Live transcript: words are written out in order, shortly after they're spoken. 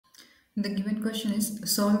The given question is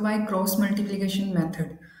solve by cross multiplication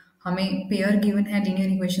method. हमें pair given है linear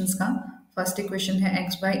equations का। First equation है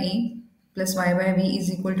x bye A plus Y bye B is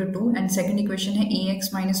equal to 2 and second equation है ए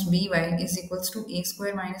x minus B Y is equals to A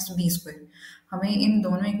square minus B square. हमें इन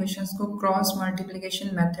दोनों equations को cross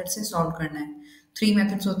multiplication method से solve करना है। Three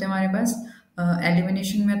methods होते हैं हमारे पास,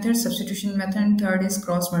 elimination method, substitution method and third is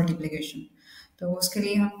cross multiplication. तो उसके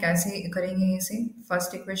लिए हम कैसे करेंगे इसे।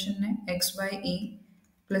 फर्स्ट इक्वेशन है x bye A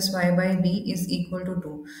plus Y by B is equal to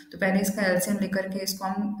 2। तो पहले इसका एलसीएम लेकर के इसको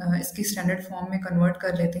हम इसकी स्टैंडर्ड फॉर्म में कन्वर्ट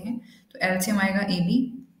कर लेते हैं। तो एलसीएम आएगा A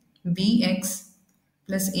B x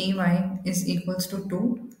plus A Y is equals to 2,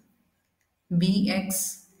 B x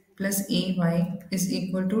plus A Y is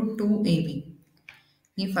equal to 2ab।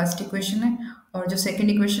 ये फर्स्ट इक्वेशन है। और जो सेकंड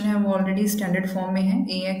इक्वेशन है वो ऑलरेडी स्टैंडर्ड फॉर्म में है,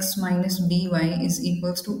 ए x minus B Y is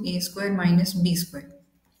equals to A square minus B square.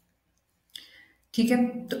 ठीक है,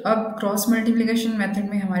 तो अब क्रॉस मल्टीप्लिकेशन मेथड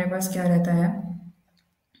में हमारे पास क्या रहता है,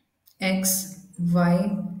 x Y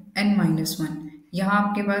N minus one. यहाँ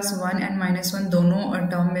आपके पास वन एन माइनस वन दोनों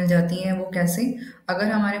टर्म मिल जाती हैं। वो कैसे,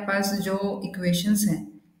 अगर हमारे पास जो इक्वेशंस हैं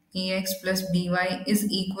ए x plus B Y is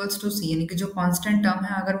equals to सी, यानी कि जो कांस्टेंट टर्म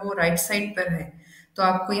है अगर वो राइट साइड पर है तो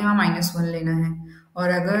आपको यहाँ माइनस वन लेना है। और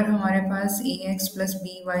अगर हमारे पास ए x plus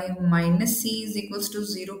B Y minus C is equals to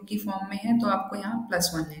zero की फॉर्म में है तो आपको यहाँ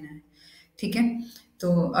प्लस वन लेना है। ठीक है,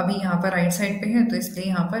 तो अभी यहाँ पर राइट साइड पे है तो इसलिए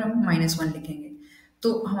यहाँ पर हम माइनस वन लिखेंगे।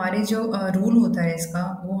 तो हमारे जो रूल होता है इसका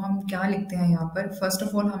वो हम क्या लिखते हैं यहाँ पर, फर्स्ट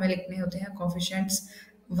ऑफ ऑल हमें लिखने होते हैं कोफिशिएंट्स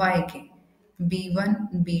y के, b1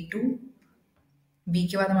 b2, b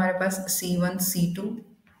के बाद हमारे पास c1 c2,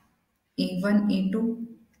 a1 a2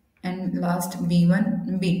 and last b1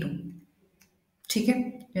 b2। ठीक है,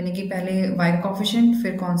 यानी कि पहले y का कॉफिशिएंट,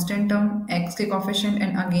 फिर कांस्टेंट टर्म x के कॉफिशिएंट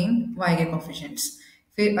एंड अगेन y के कॉफिशिएंट्स,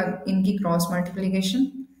 फिर इनकी क्रॉस मल्टीप्लिकेशन।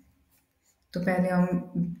 तो पहले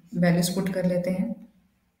हम वैल्यूज पुट कर लेते हैं।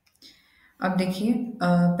 अब देखिए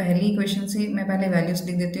पहली इक्वेशन से मैं पहले वैल्यूज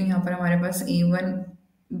लिख देती हूँ। यहाँ पर हमारे पास a1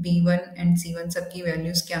 b1 एंड c1 सबकी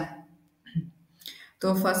वैल्यूज क्या है।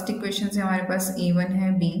 तो फर्स्ट इक्वेशन से हमारे पास a1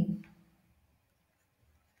 है b,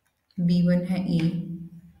 b1 है a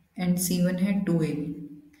एंड c1 है 2ab।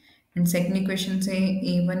 एंड सेकेंड इक्वेशन से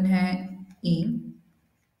a1 है a,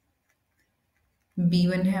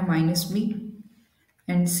 b1 है माइनस b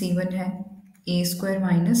एंड c1 है ए स्क्वायर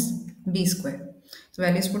माइनस बी स्क्वायर। तो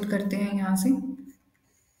वैल्यूज पुट करते हैं यहाँ से।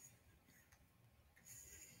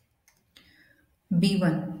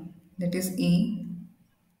 b1 that is a,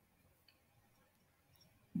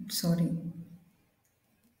 sorry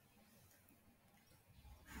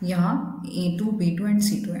यहाँ a2 b2 एंड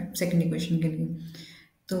c2 है सेकेंड इक्वेशन के लिए।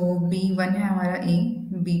 तो b1 है हमारा a,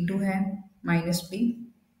 b2 है minus b,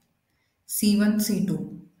 c1 c2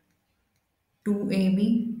 2ab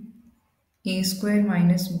ए स्क्वायर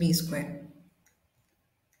माइनस बी स्क्वायर।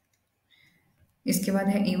 इसके बाद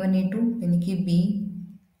है a1 a2 यानी कि b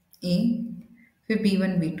a, फिर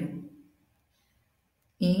b1 b2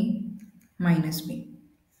 a minus b।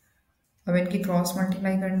 अब इनकी क्रॉस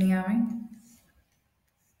मल्टीप्लाई करनी है हमें।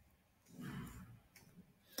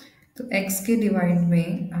 तो x के डिवाइड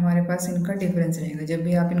में हमारे पास इनका डिफरेंस रहेगा। जब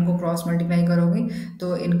भी आप इनको क्रॉस मल्टीप्लाई करोगे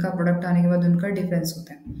तो इनका प्रोडक्ट आने के बाद उनका डिफरेंस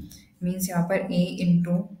होता है। मीन्स यहाँ पर a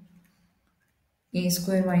into A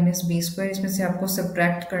square minus B square, इसमें से आपको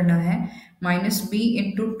सब्ट्रैक्ट करना है minus B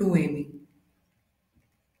into 2ab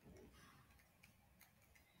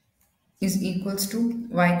is equals to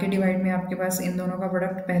y के डिवाइड में आपके पास इन दोनों का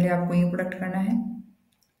प्रोडक्ट, पहले आपको ये प्रोडक्ट करना है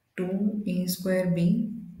 2a square B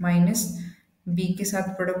minus b के साथ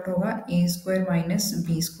प्रोडक्ट होगा a square minus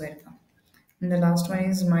B square का। And the last one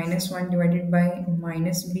is minus one divided by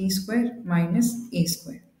minus B square minus A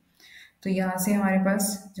square. तो यहाँ से हमारे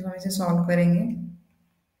पास जब हम इसे सॉल्व करेंगे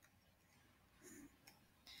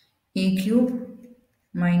ए cube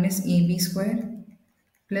minus A B square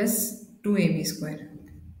plus 2ab square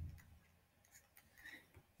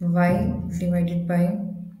y divided by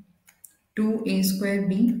 2a square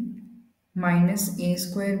b minus A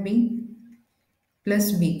square b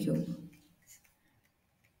plus b cube.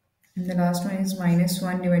 And the last one is minus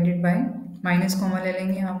one divided by, minus common ले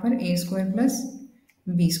लेंगे यहाँ पर, ए square plus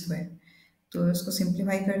B square. तो इसको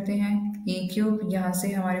simplify करते हैं। ए cube यहाँ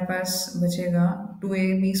से हमारे पास बचेगा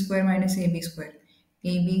 2ab square minus A B square,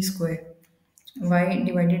 A B square Y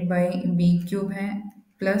divided by B cube है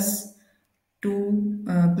प्लस 2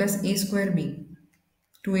 प्लस ए square B,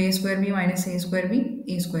 2a square B minus ए स्क्वायर बी,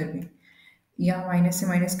 ए स्क्वायर बी। यहाँ माइनस से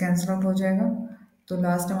माइनस कैंसिल आउट हो जाएगा तो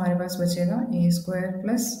लास्ट हमारे पास बचेगा ए square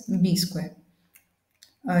plus B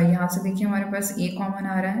square. यहाँ से देखिए हमारे पास ए कॉमन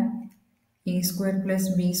आ रहा है, ए स्क्वायर प्लस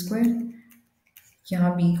बी स्क्वायर,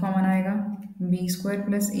 यहाँ b कॉमन आएगा, B square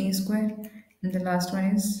plus A square and the last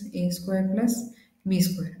one is a square plus B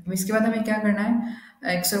square. अब इसके बाद हमें क्या करना है,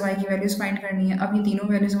 एक्स और वाई की वैल्यूज फाइंड करनी है। अब ये तीनों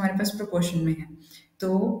वैल्यूज हमारे पास प्रोपोर्शन में है,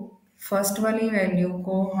 तो फर्स्ट वाली वैल्यू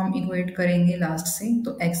को हम इक्वेट करेंगे लास्ट से,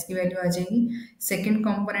 तो एक्स की वैल्यू आ जाएगी। सेकंड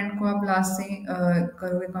कंपोनेंट को आप लास्ट से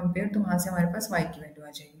करोगे कंपेयर, तो वहाँ से हमारे पास वाई की वैल्यू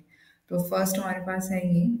आ जाएगी। तो फर्स्ट हमारे पास है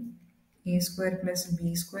ये ए square plus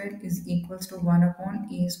B square is equals to 1 upon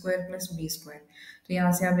A square plus B square. तो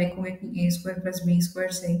यहाँ से आप देखोगे कि ए स्क्वायर प्लस बी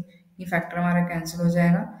स्क्वायर से ये फैक्टर हमारा कैंसिल हो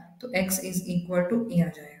जाएगा, तो एक्स इज इक्वल टू ए आ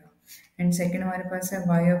जाएगा। एंड सेकेंड हमारे पास है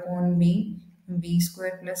Y upon B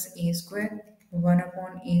square plus ए स्क्वायर 1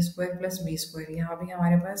 अपॉन ए स्क्वायर प्लस बी स्क्वायर। यहाँ भी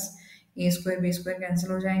हमारे पास ए स्क्वायर बी स्क्वायर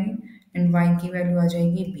कैंसिल हो जाएंगे एंड वाई की वैल्यू आ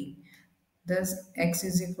जाएगी B. Thus, x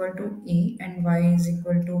is equal to a and y is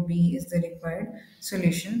equal to b is the required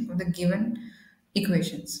solution of the given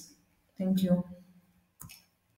equations. Thank you.